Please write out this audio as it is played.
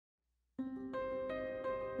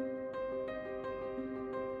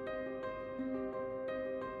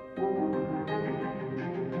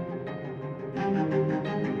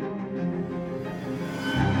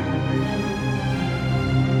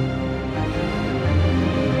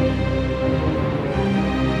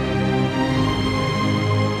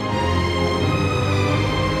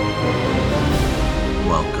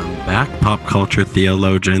pop culture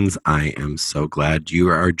theologians. I am so glad you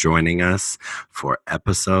are joining us for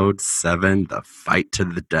episode 7, The Fight to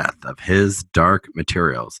the Death of His Dark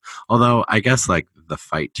Materials. Although I guess like the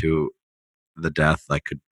fight to the death like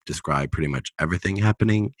could describe pretty much everything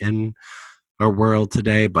happening in our world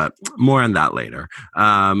today, but more on that later.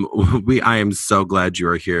 I am so glad you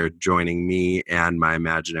are here joining me and my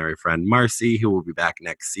imaginary friend Marcy, who will be back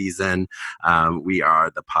next season. We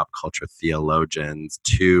are the pop culture theologians,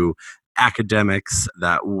 two academics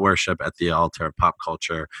that worship at the altar of pop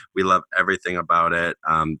culture. We love everything about it,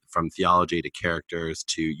 from theology to characters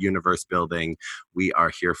to universe building. We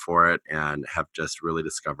are here for it and have just really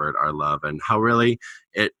discovered our love and how really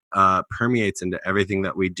it permeates into everything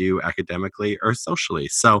that we do academically or socially.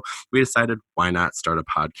 So we decided, why not start a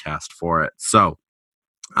podcast for it? So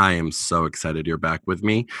I am so excited you're back with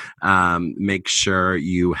me. Make sure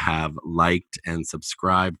you have liked and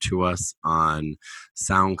subscribed to us on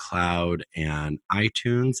SoundCloud and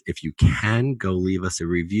iTunes. If you can, go leave us a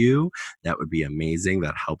review. That would be amazing.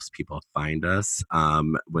 That helps people find us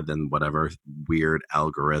within whatever weird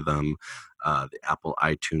algorithm the Apple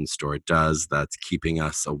iTunes store does that's keeping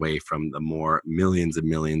us away from the more millions and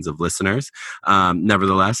millions of listeners.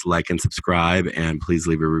 Nevertheless, like and subscribe, and please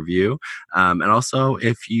leave a review. And also,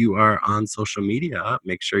 if you are on social media,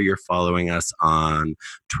 make sure you're following us on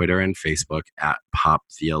Twitter and Facebook at Pop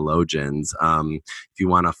Theologians. If you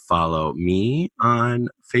want to follow me on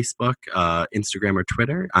Facebook, Instagram, or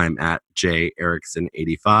Twitter, I'm at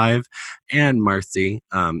JErickson85. And Marcy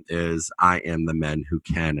is I Am the Men Who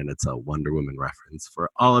Can, and it's a Wonder Woman reference. For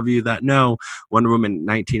all of you that know, Wonder Woman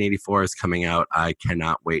 1984 is coming out. I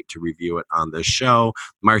cannot wait to review it on this show.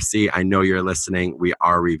 Marcy, I know you're listening. We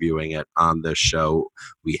are reviewing it on this show.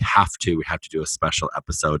 We have to do a special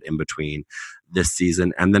episode in between this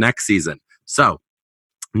season and the next season. So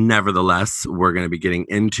nevertheless, we're going to be getting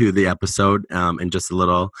into the episode in just a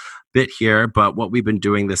little bit here. But what we've been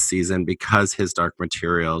doing this season, because His Dark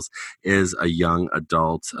Materials is a young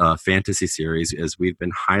adult fantasy series, is we've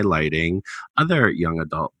been highlighting other young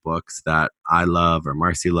adult books that I love or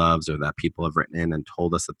Marcy loves or that people have written in and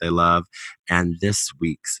told us that they love. And this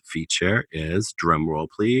week's feature is, drumroll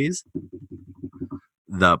please,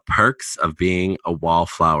 The Perks of Being a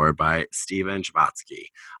Wallflower by Stephen Chbosky.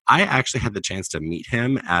 I actually had the chance to meet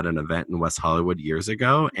him at an event in West Hollywood years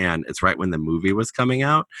ago, and it's right when the movie was coming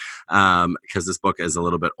out, because this book is a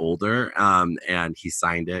little bit older, and he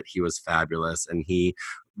signed it. He was fabulous, and he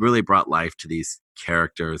really brought life to these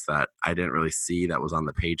characters that I didn't really see that was on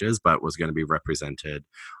the pages, but was going to be represented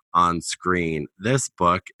on screen. This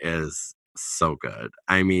book is so good.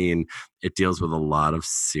 I mean, it deals with a lot of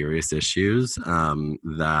serious issues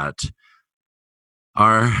that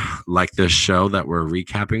are, like this show that we're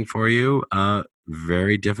recapping for you,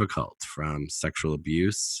 very difficult, from sexual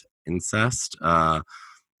abuse, incest,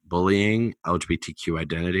 bullying, LGBTQ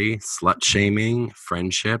identity, slut shaming,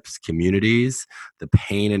 friendships, communities, the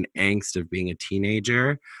pain and angst of being a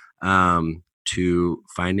teenager, to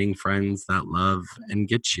finding friends that love and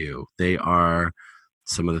get you. They are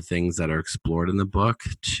some of the things that are explored in the book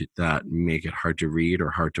that make it hard to read or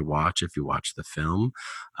hard to watch if you watch the film.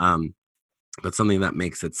 But something that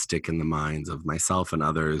makes it stick in the minds of myself and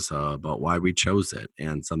others about why we chose it,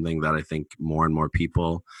 and something that I think more and more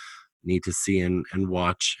people need to see and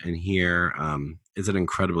watch and hear. Is an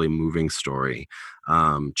incredibly moving story.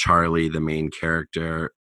 Charlie, the main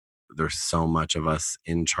character, there's so much of us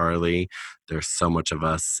in Charlie. There's so much of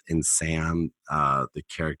us in Sam, the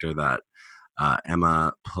character that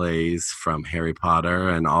Emma plays from Harry Potter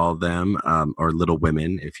and all of them, or Little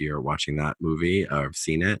Women, if you're watching that movie or have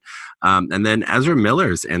seen it. And then Ezra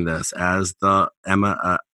Miller's in this as the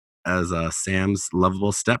Emma, as Sam's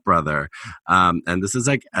lovable stepbrother. And this is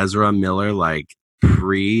like Ezra Miller, like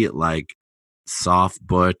like soft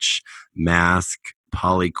butch mask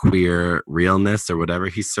polyqueer realness or whatever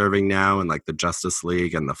he's serving now in like the Justice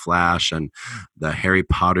League and the Flash and the Harry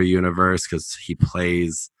Potter universe, because he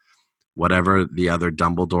plays whatever the other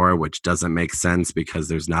Dumbledore, which doesn't make sense because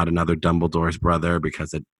there's not another Dumbledore's brother,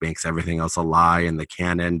 because it makes everything else a lie in the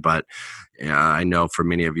canon. But I know for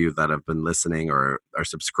many of you that have been listening or are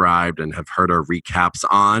subscribed and have heard our recaps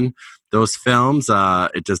on those films,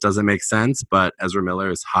 it just doesn't make sense. But Ezra Miller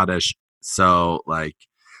is hottish. So like,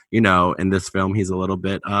 in this film, he's a little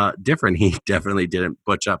bit different. He definitely didn't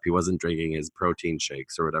butch up. He wasn't drinking his protein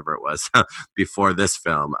shakes or whatever it was before this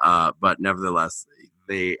film. But nevertheless,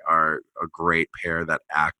 they are a great pair that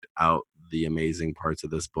act out the amazing parts of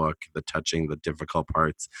this book, the touching, the difficult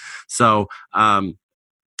parts. So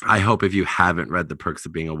I hope if you haven't read The Perks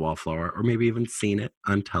of Being a Wallflower, or maybe even seen it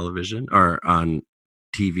on television or on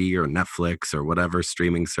TV or Netflix or whatever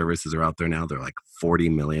streaming services are out there now. There are like 40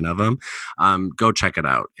 million of them. Go check it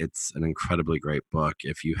out. It's an incredibly great book.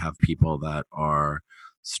 If you have people that are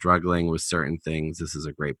struggling with certain things, this is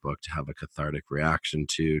a great book to have a cathartic reaction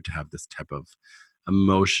to have this type of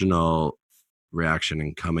emotional reaction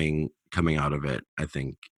and coming out of it, I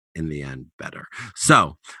think in the end better.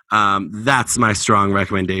 So that's my strong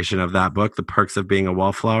recommendation of that book, The Perks of Being a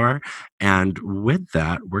Wallflower. And with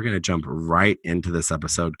that, we're going to jump right into this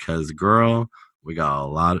episode because, girl, we got a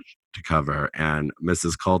lot to cover. And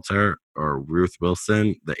Mrs. Coulter, or Ruth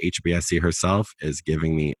Wilson, the HBSC herself, is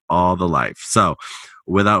giving me all the life. So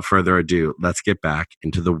without further ado, let's get back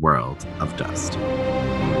into the world of Dust.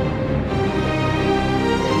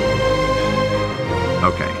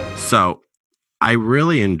 Okay, so I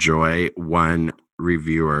really enjoy one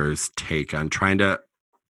reviewer's take on trying to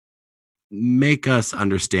make us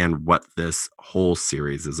understand what this whole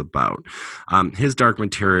series is about. His Dark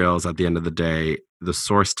Materials, at the end of the day, the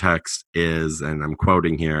source text is, and I'm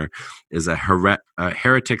quoting here, is a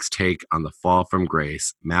heretic's take on the fall from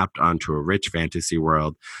grace, mapped onto a rich fantasy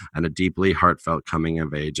world and a deeply heartfelt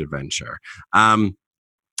coming-of-age adventure.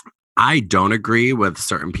 I don't agree with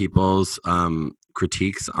certain people's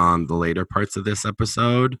critiques on the later parts of this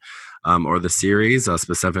episode or the series,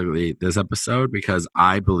 specifically this episode, because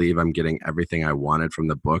I believe I'm getting everything I wanted from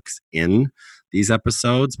the books in these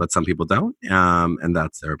episodes, but some people don't, and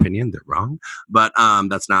that's their opinion. They're wrong, but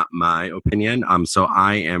that's not my opinion. So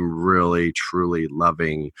I am really, truly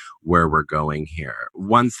loving where we're going here.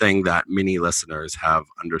 One thing that many listeners have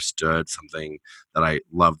understood, something that I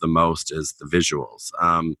love the most, is the visuals.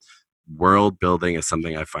 World building is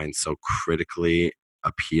something I find so critically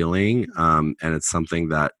appealing, and it's something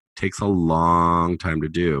that takes a long time to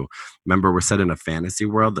do. Remember, we're set in a fantasy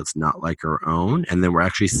world that's not like our own, and then we're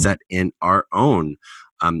actually set in our own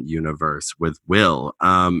universe with Will,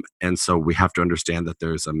 and so we have to understand that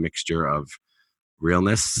there's a mixture of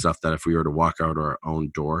realness, stuff that if we were to walk out our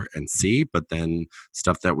own door and see, but then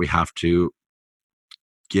stuff that we have to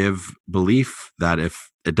give belief that if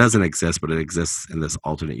it doesn't exist, but it exists in this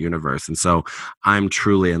alternate universe. And so I'm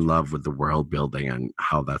truly in love with the world building and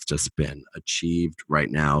how that's just been achieved right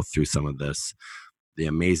now through some of this, the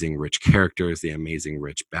amazing rich characters, the amazing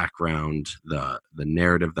rich background, the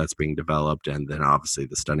narrative that's being developed, and then obviously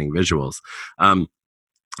the stunning visuals.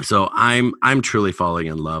 So I'm truly falling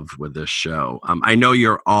in love with this show. I know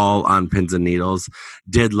you're all on pins and needles.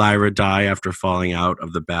 Did Lyra die after falling out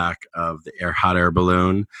of the back of the hot air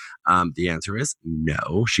balloon? The answer is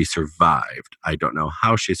no. She survived. I don't know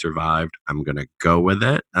how she survived. I'm gonna go with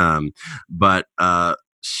it. But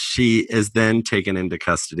she is then taken into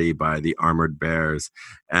custody by the armored bears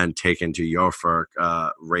and taken to Yorfurk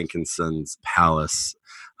Rankinson's palace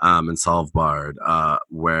in Svalbard,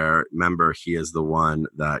 where, remember, he is the one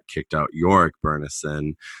that kicked out Yorick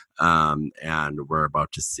Burnison, and we're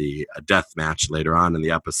about to see a death match later on in the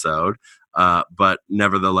episode. But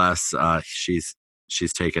nevertheless, she's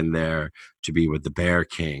taken there to be with the Bear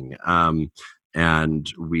King,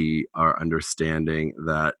 and we are understanding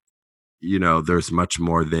that there's much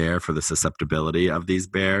more there for the susceptibility of these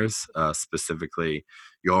bears, specifically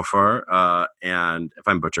Yorfur. And if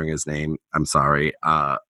I'm butchering his name, I'm sorry.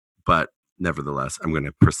 But nevertheless, I'm going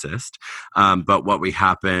to persist. But what we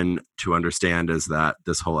happen to understand is that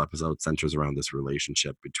this whole episode centers around this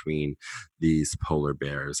relationship between these polar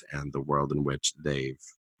bears and the world in which they've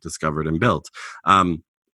discovered and built.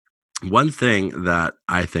 One thing that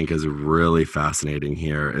I think is really fascinating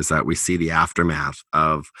here is that we see the aftermath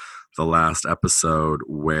of the last episode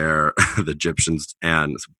where the Egyptians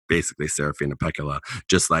and basically Seraphina Pekkala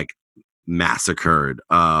just like massacred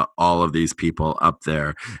all of these people up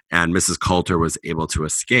there, and Mrs. Coulter was able to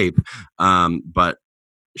escape, but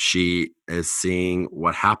she is seeing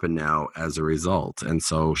what happened now as a result, and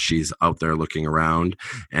so she's out there looking around,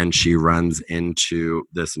 and she runs into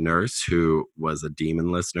this nurse who was a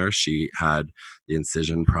demonless nurse. She had the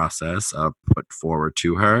incision process put forward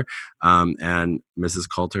to her, and Mrs.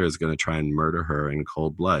 Coulter is going to try and murder her in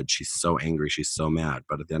cold blood. She's so angry, she's so mad,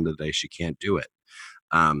 but at the end of the day she can't do it.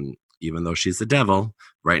 Even though she's the devil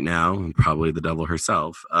right now, and probably the devil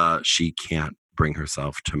herself, she can't bring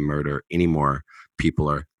herself to murder any more people,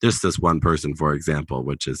 or just this one person, for example,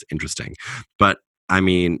 which is interesting. But I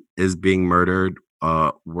mean, is being murdered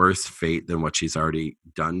a worse fate than what she's already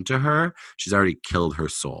done to her? She's already killed her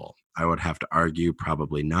soul. I would have to argue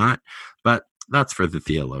probably not, but that's for the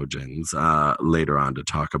theologians later on to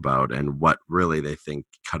talk about, and what really they think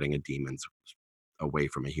cutting a demon's away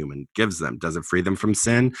from a human gives them. Does it free them from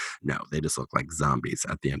sin? No, they just look like zombies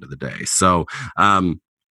at the end of the day. So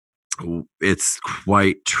it's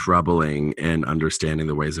quite troubling in understanding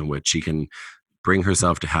the ways in which she can bring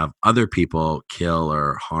herself to have other people kill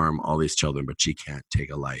or harm all these children, but she can't take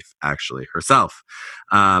a life actually herself.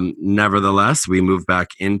 Nevertheless, we move back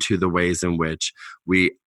into the ways in which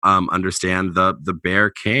we understand the Bear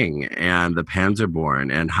King and the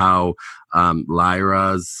Panzerborn, and how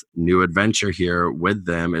Lyra's new adventure here with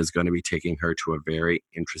them is going to be taking her to a very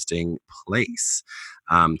interesting place,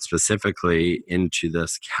 specifically into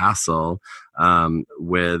this castle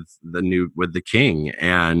with the king,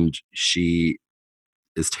 and she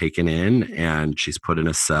is taken in and she's put in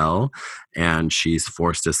a cell and she's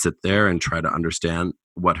forced to sit there and try to understand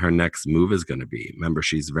what her next move is going to be. Remember,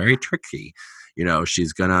 she's very tricky.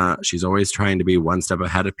 She's always trying to be one step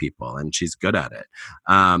ahead of people, and she's good at it.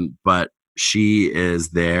 But she is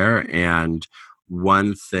there, and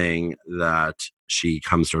one thing that she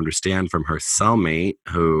comes to understand from her cellmate,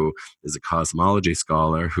 who is a cosmology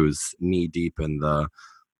scholar who's knee deep in the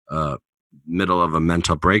uh, middle of a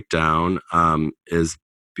mental breakdown, is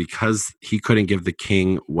because he couldn't give the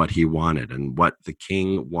king what he wanted. And what the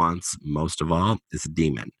king wants most of all is a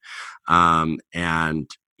demon. And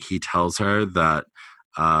he tells her that,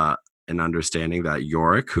 an understanding that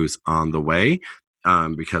Yorick, who's on the way,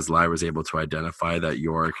 because Lyra was able to identify that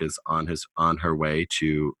Yorick is on her way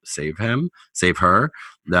to save her,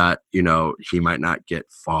 that he might not get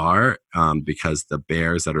far, because the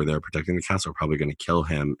bears that are there protecting the castle are probably going to kill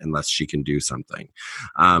him unless she can do something.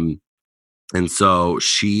 um, and so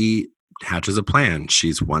she hatches a plan.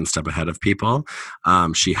 She's one step ahead of people.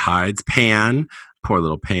 She hides Pan, poor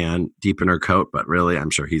little Pan, deep in her coat, but really, I'm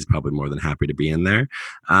sure he's probably more than happy to be in there.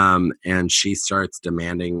 And she starts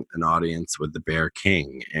demanding an audience with the Bear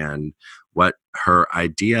King. And what her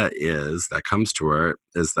idea is that comes to her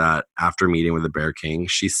is that after meeting with the Bear King,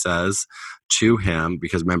 she says to him,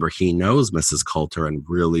 because remember, he knows Mrs. Coulter and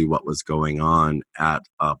really what was going on at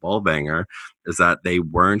Bullbanger, is that they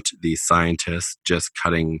weren't these scientists just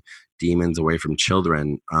cutting demons away from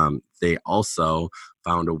children. They also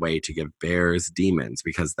found a way to give bears demons,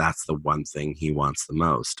 because that's the one thing he wants the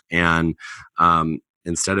most. And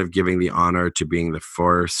instead of giving the honor to being the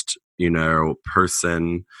first,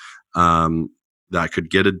 person, um, that could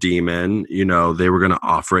get a demon, they were going to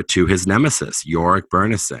offer it to his nemesis, Yorick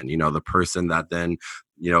Burnison, the person that then,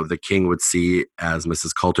 the king would see as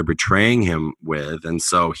Mrs. Coulter betraying him with. And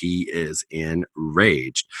so he is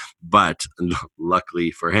enraged. But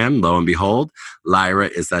luckily for him, lo and behold, Lyra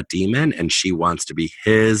is that demon, and she wants to be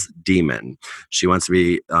his demon. She wants to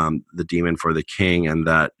be the demon for the king, and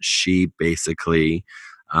that she basically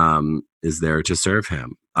is there to serve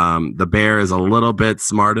him. The bear is a little bit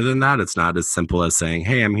smarter than that. It's not as simple as saying,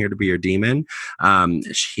 "Hey, I'm here to be your demon."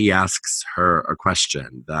 He asks her a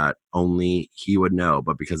question that only he would know,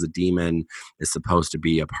 but because a demon is supposed to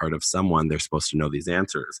be a part of someone, they're supposed to know these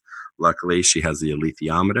answers. Luckily, she has the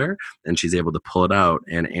alethiometer, and she's able to pull it out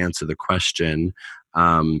and answer the question,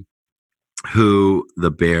 who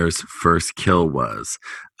the bear's first kill was.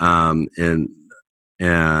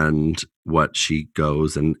 And what she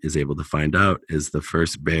goes and is able to find out is the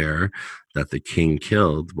first bear that the king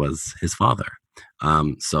killed was his father.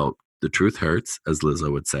 So the truth hurts, as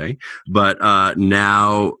Lizzo would say. But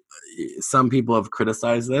now some people have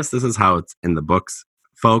criticized this. This is how it's in the books,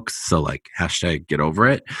 folks. So like hashtag get over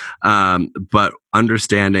it. But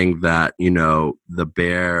understanding that,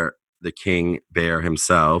 the king bear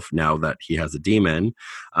himself, now that he has a demon,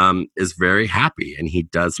 is very happy, and he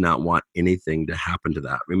does not want anything to happen to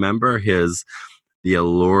that. Remember the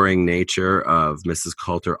alluring nature of Mrs.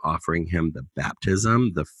 Coulter offering him the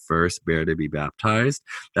baptism, the first bear to be baptized.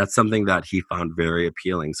 That's something that he found very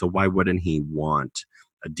appealing. So why wouldn't he want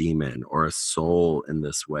a demon or a soul in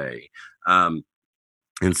this way? And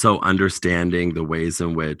so understanding the ways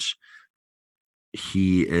in which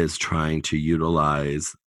he is trying to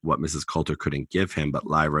utilize what Mrs. Coulter couldn't give him, but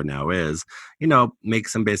Lyra now is,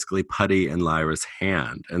 makes him basically putty in Lyra's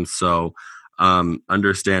hand. And so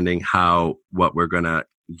understanding how what we're going to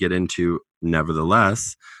get into,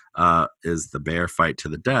 nevertheless, is the bear fight to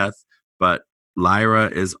the death. But Lyra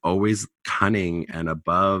is always cunning and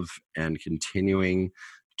above and continuing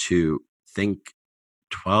to think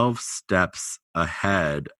 12 steps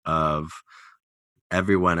ahead of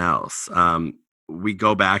everyone else. We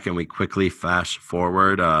go back and we quickly flash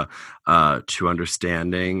forward to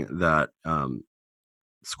understanding that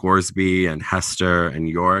Scoresby and Hester and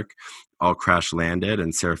York all crash landed,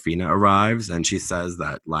 and Seraphina arrives, and she says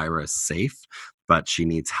that Lyra is safe, but she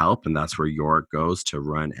needs help, and that's where York goes to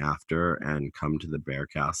run after and come to the Bear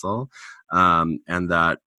Castle. And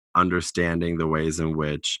that understanding the ways in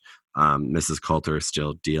which Mrs. Coulter is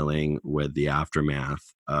still dealing with the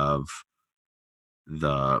aftermath of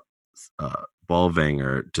the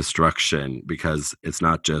Bolvanger destruction, because it's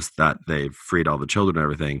not just that they've freed all the children and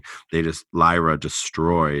everything. Lyra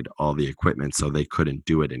destroyed all the equipment, so they couldn't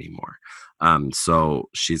do it anymore. So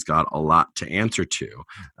she's got a lot to answer to,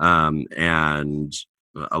 and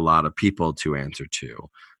a lot of people to answer to.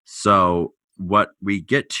 So what we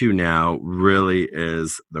get to now really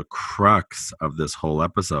is the crux of this whole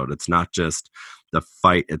episode. It's not just the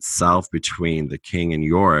fight itself between the king and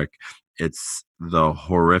Yorick. It's the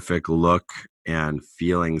horrific look and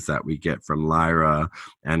feelings that we get from Lyra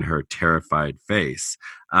and her terrified face.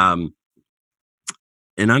 In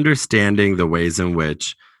understanding the ways in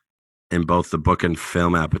which, in both the book and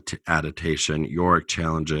film adaptation, Yorick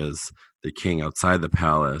challenges the king outside the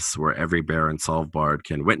palace, where every bear and Svolvær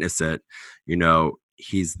can witness it,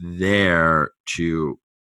 he's there to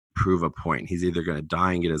prove a point. He's either going to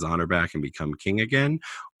die and get his honor back and become king again,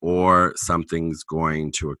 or something's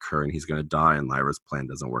going to occur and he's going to die and Lyra's plan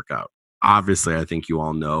doesn't work out. Obviously, I think you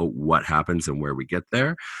all know what happens and where we get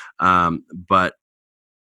there. But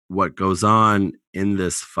what goes on in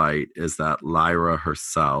this fight is that Lyra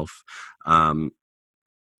herself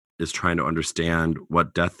is trying to understand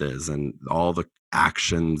what death is, and all the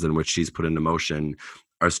actions in which she's put into motion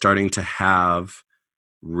are starting to have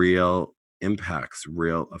real impacts,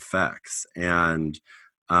 real effects. And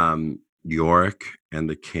Yorick and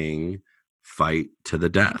the king fight to the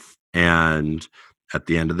death. And at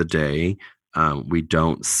the end of the day, we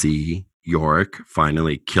don't see Yorick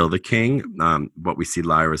finally kill the king, but we see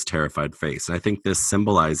Lyra's terrified face. And I think this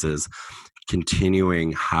symbolizes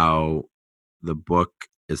continuing how the book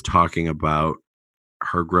is talking about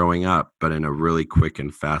her growing up, but in a really quick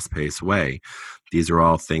and fast-paced way. These are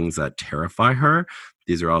all things that terrify her.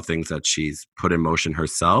 These are all things that she's put in motion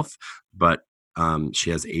herself, but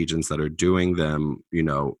she has agents that are doing them,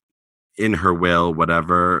 in her will,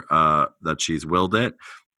 whatever, that she's willed it.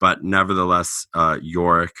 But nevertheless,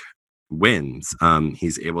 Yorick wins.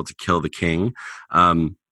 He's able to kill the king.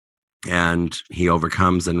 And he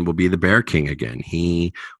overcomes and will be the Bear King again.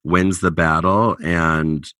 He wins the battle,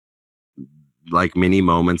 and like many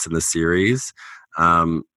moments in the series,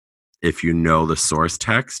 if you know the source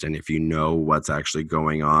text and if you know what's actually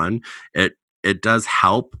going on, it does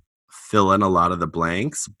help fill in a lot of the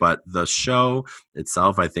blanks. But the show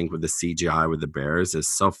itself, I think, with the CGI with the bears is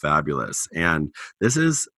so fabulous, and this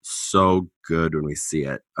is so good when we see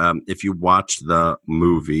it. If you watched the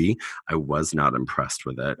movie, I was not impressed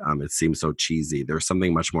with it. It seems so cheesy. There's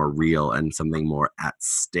something much more real and something more at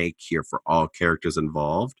stake here for all characters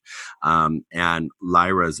involved. And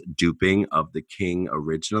Lyra's duping of the king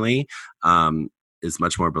originally is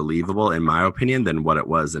much more believable, in my opinion, than what it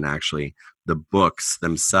was in actually the books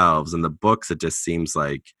themselves. In the books, it just seems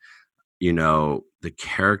like, the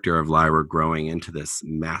character of Lyra growing into this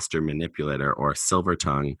master manipulator, or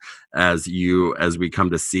Silvertongue, as we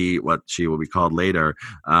come to see what she will be called later,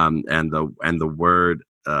 and the word,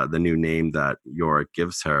 the new name that Yorick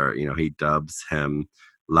gives her, he dubs her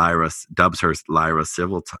Lyra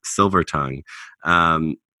Silvertongue.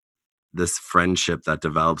 This friendship that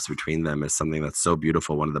develops between them is something that's so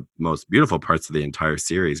beautiful. One of the most beautiful parts of the entire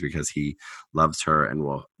series, because he loves her and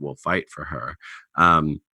will fight for her.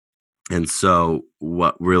 And so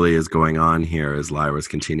what really is going on here is Lyra's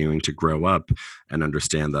continuing to grow up and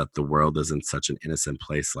understand that the world isn't such an innocent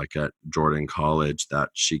place like at Jordan College that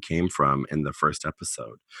she came from in the first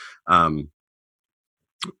episode.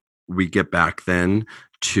 We get back then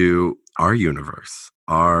to our universe,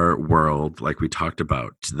 our world, like we talked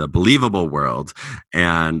about, the believable world,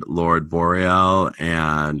 and Lord Boreal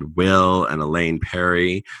and Will and Elaine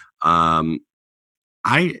Perry.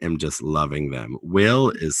 I am just loving them. Will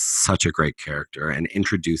is such a great character, and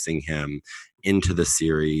introducing him into the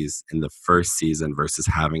series in the first season versus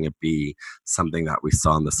having it be something that we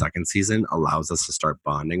saw in the second season allows us to start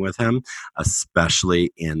bonding with him,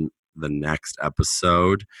 especially in the next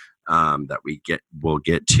episode that we'll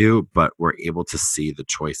get to. But we're able to see the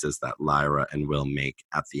choices that Lyra and Will make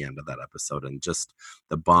at the end of that episode, and just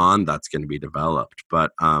the bond that's going to be developed.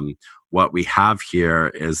 But what we have here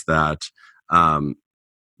is that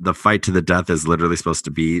the fight to the death is literally supposed to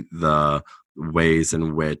be the ways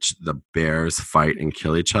in which the bears fight and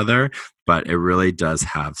kill each other, but it really does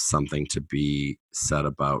have something to be said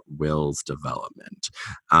about Will's development.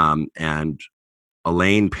 And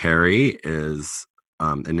Elaine Perry is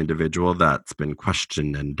an individual that's been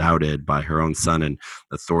questioned and doubted by her own son and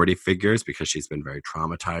authority figures, because she's been very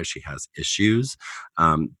traumatized. She has issues,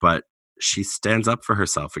 but she stands up for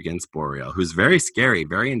herself against Boreal, who's very scary,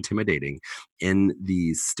 very intimidating in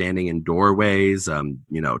these standing in doorways,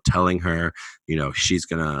 telling her, she's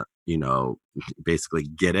going to, basically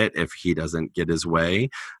get it if he doesn't get his way.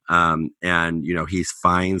 He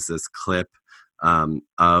finds this clip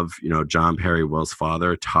of John Perry, Will's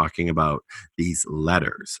father, talking about these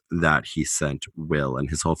letters that he sent Will and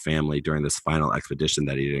his whole family during this final expedition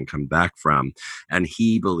that he didn't come back from. And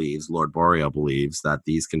he believes, Lord Boreal believes, that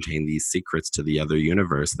these contain these secrets to the other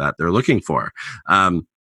universe that they're looking for.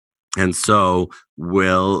 And so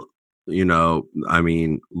Will,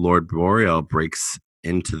 Lord Boreal breaks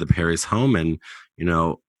into the Perry's home, and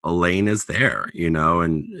Elaine is there,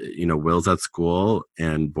 and Will's at school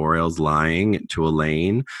and Boreal's lying to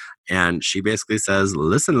Elaine, and she basically says,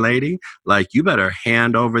 "Listen, lady, like, you better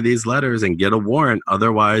hand over these letters and get a warrant,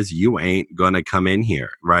 otherwise you ain't gonna come in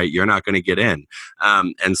here, right? You're not gonna get in."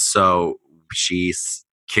 And so she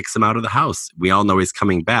kicks him out of the house. We all know he's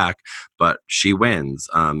coming back, but she wins.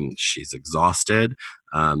 She's exhausted,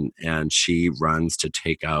 and she runs to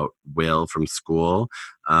take out Will from school.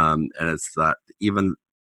 And it's that even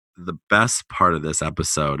the best part of this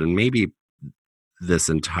episode, and maybe this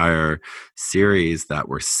entire series that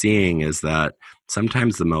we're seeing, is that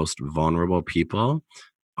sometimes the most vulnerable people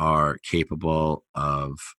are capable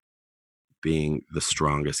of being the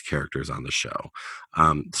strongest characters on the show.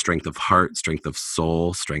 Strength of heart, strength of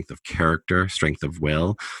soul, strength of character, strength of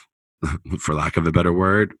will, for lack of a better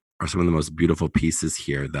word, are some of the most beautiful pieces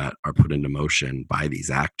here that are put into motion by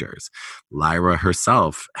these actors. Lyra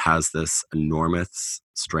herself has this enormous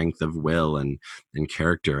strength of will and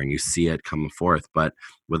character, and you see it come forth. But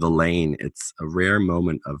with Elaine, it's a rare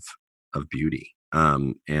moment of beauty,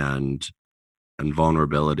 and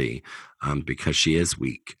vulnerability, because she is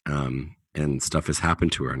weak, and stuff has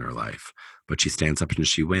happened to her in her life, but she stands up and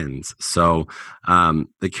she wins. So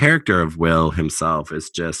the character of Will himself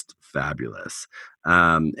is just fabulous.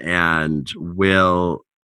 And Will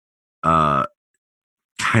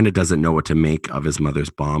kind of doesn't know what to make of his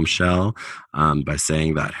mother's bombshell, by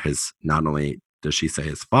saying that not only does she say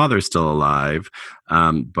his father's still alive,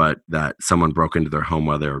 but that someone broke into their home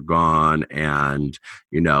while they were gone, and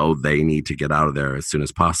they need to get out of there as soon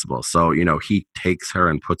as possible. So he takes her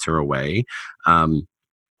and puts her away,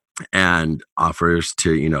 and offers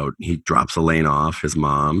to, he drops Elaine off, his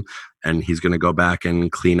mom, and he's going to go back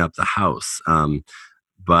and clean up the house.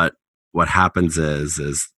 But what happens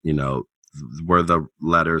is where the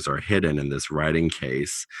letters are hidden in this writing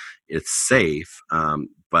case, it's safe.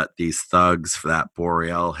 But these thugs that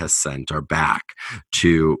Boreal has sent are back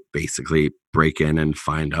to basically break in and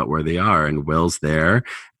find out where they are. And Will's there.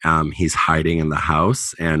 He's hiding in the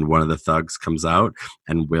house, and one of the thugs comes out,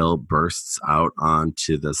 and Will bursts out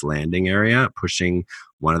onto this landing area, pushing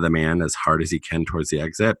one of the men as hard as he can towards the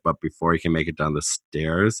exit. But before he can make it down the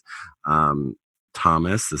stairs,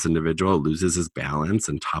 Thomas, this individual, loses his balance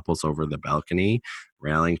and topples over the balcony,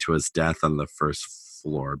 railing to his death on the first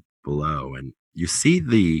floor below. And you see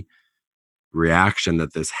the reaction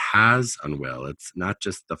that this has on Will. It's not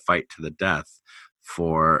just the fight to the death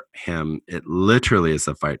for him. It literally is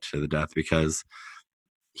a fight to the death, because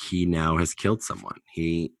he now has killed someone.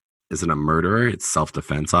 He isn't a murderer. It's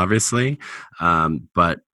self-defense, obviously.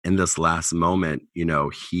 But in this last moment,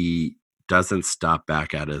 he doesn't stop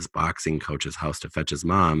back at his boxing coach's house to fetch his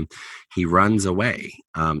mom. He runs away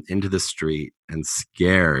into the street, and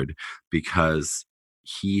scared, because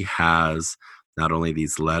he has not only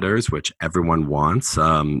these letters, which everyone wants,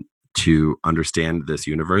 to understand this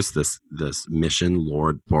universe, this mission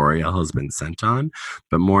Lord Boreal has been sent on,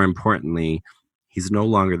 but more importantly, he's no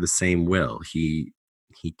longer the same Will. He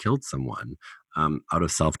killed someone, out of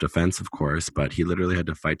self-defense, of course, but he literally had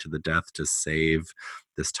to fight to the death to save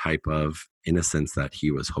this type of innocence that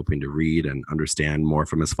he was hoping to read and understand more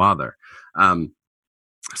from his father.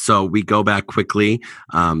 So we go back quickly,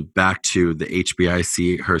 back to the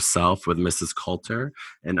HBIC herself with Mrs. Coulter,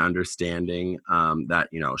 and understanding that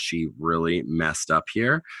she really messed up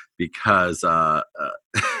here, because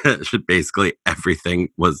basically everything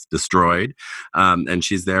was destroyed, and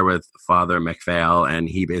she's there with Father MacPhail, and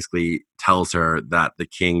he basically tells her that the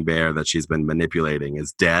king bear that she's been manipulating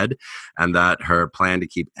is dead, and that her plan to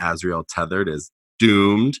keep Azriel tethered is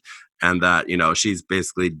doomed, and that she's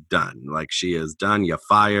basically done. Like, she is done. You're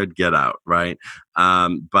fired. Get out, right?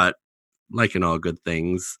 But like in all good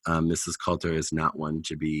things, Mrs. Coulter is not one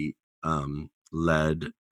to be led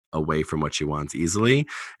away from what she wants easily,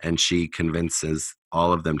 and she convinces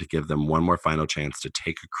all of them to give them one more final chance to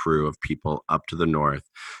take a crew of people up to the north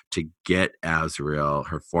to get Azriel,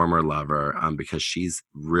 her former lover, because she's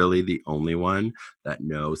really the only one that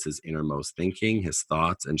knows his innermost thinking, his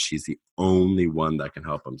thoughts, and she's the only one that can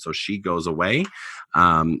help him. So she goes away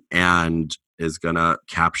and is going to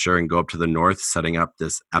capture and go up to the north, setting up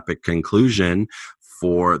this epic conclusion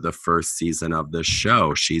for the first season of this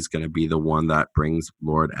show. She's going to be the one that brings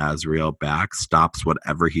Lord Azriel back, stops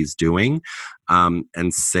whatever he's doing,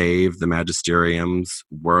 and save the Magisterium's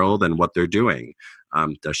world and what they're doing.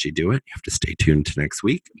 Does she do it? You have to stay tuned to next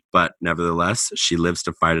week. But nevertheless, she lives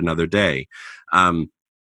to fight another day.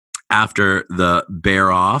 After the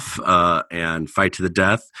bear off and fight to the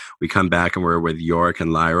death, we come back and we're with Yorick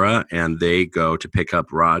and Lyra, and they go to pick up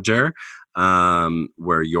Roger,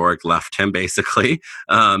 where Yorick left him, basically.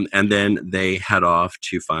 And then they head off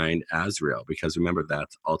to find Azriel, because remember,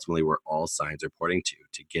 that's ultimately where all signs are pointing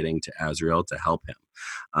to getting to Azriel to help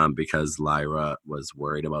him, because Lyra was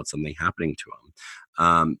worried about something happening to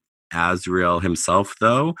him. Azriel himself,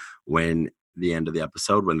 though, when the end of the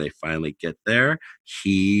episode, when they finally get there,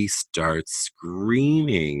 he starts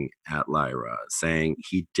screaming at Lyra, saying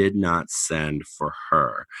he did not send for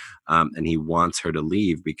her, and he wants her to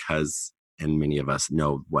leave because, and many of us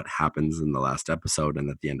know what happens in the last episode and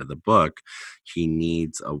at the end of the book, he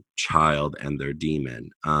needs a child and their demon,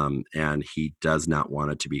 and he does not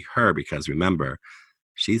want it to be her, because remember,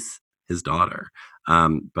 she's his daughter.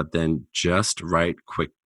 But then just right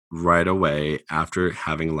away, after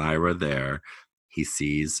having Lyra there, he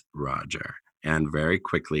sees Roger. And very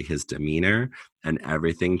quickly, his demeanor and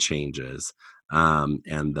everything changes.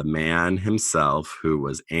 And the man himself, who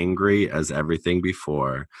was angry as everything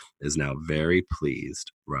before, is now very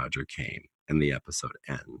pleased Roger came. And the episode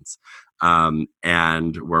ends.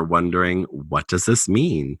 And we're wondering, what does this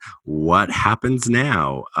mean? What happens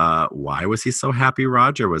now? Why was he so happy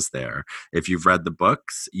Roger was there? If you've read the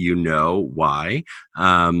books, you know why.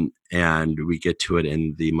 And we get to it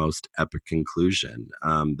in the most epic conclusion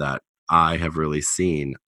that I have really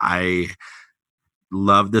seen. I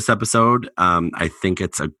love this episode. I think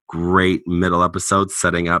it's a great middle episode,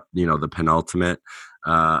 setting up, the penultimate,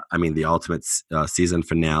 the ultimate season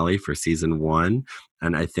finale for season 1.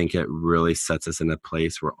 And I think it really sets us in a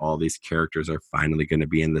place where all these characters are finally going to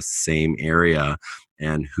be in the same area,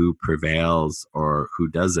 and who prevails or who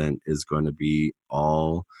doesn't is going to be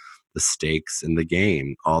all the stakes in the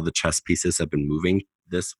game. All the chess pieces have been moving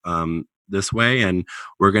this way, and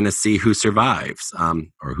we're going to see who survives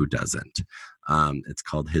or who doesn't. It's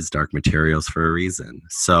called His Dark Materials for a reason.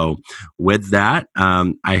 So with that,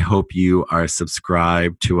 I hope you are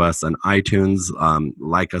subscribed to us on iTunes,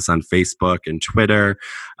 like us on Facebook and Twitter,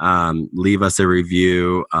 leave us a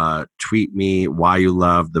review, tweet me why you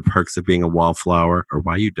love The Perks of Being a Wallflower, or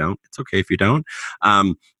why you don't. It's okay if you don't.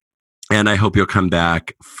 And I hope you'll come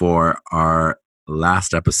back for our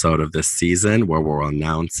last episode of this season, where we'll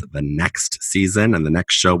announce the next season and the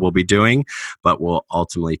next show we'll be doing, but we'll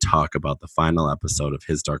ultimately talk about the final episode of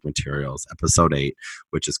His Dark Materials, episode 8,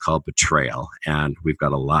 which is called Betrayal, and we've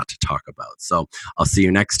got a lot to talk about. So I'll see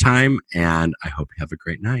you next time, and I hope you have a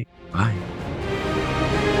great night. Bye.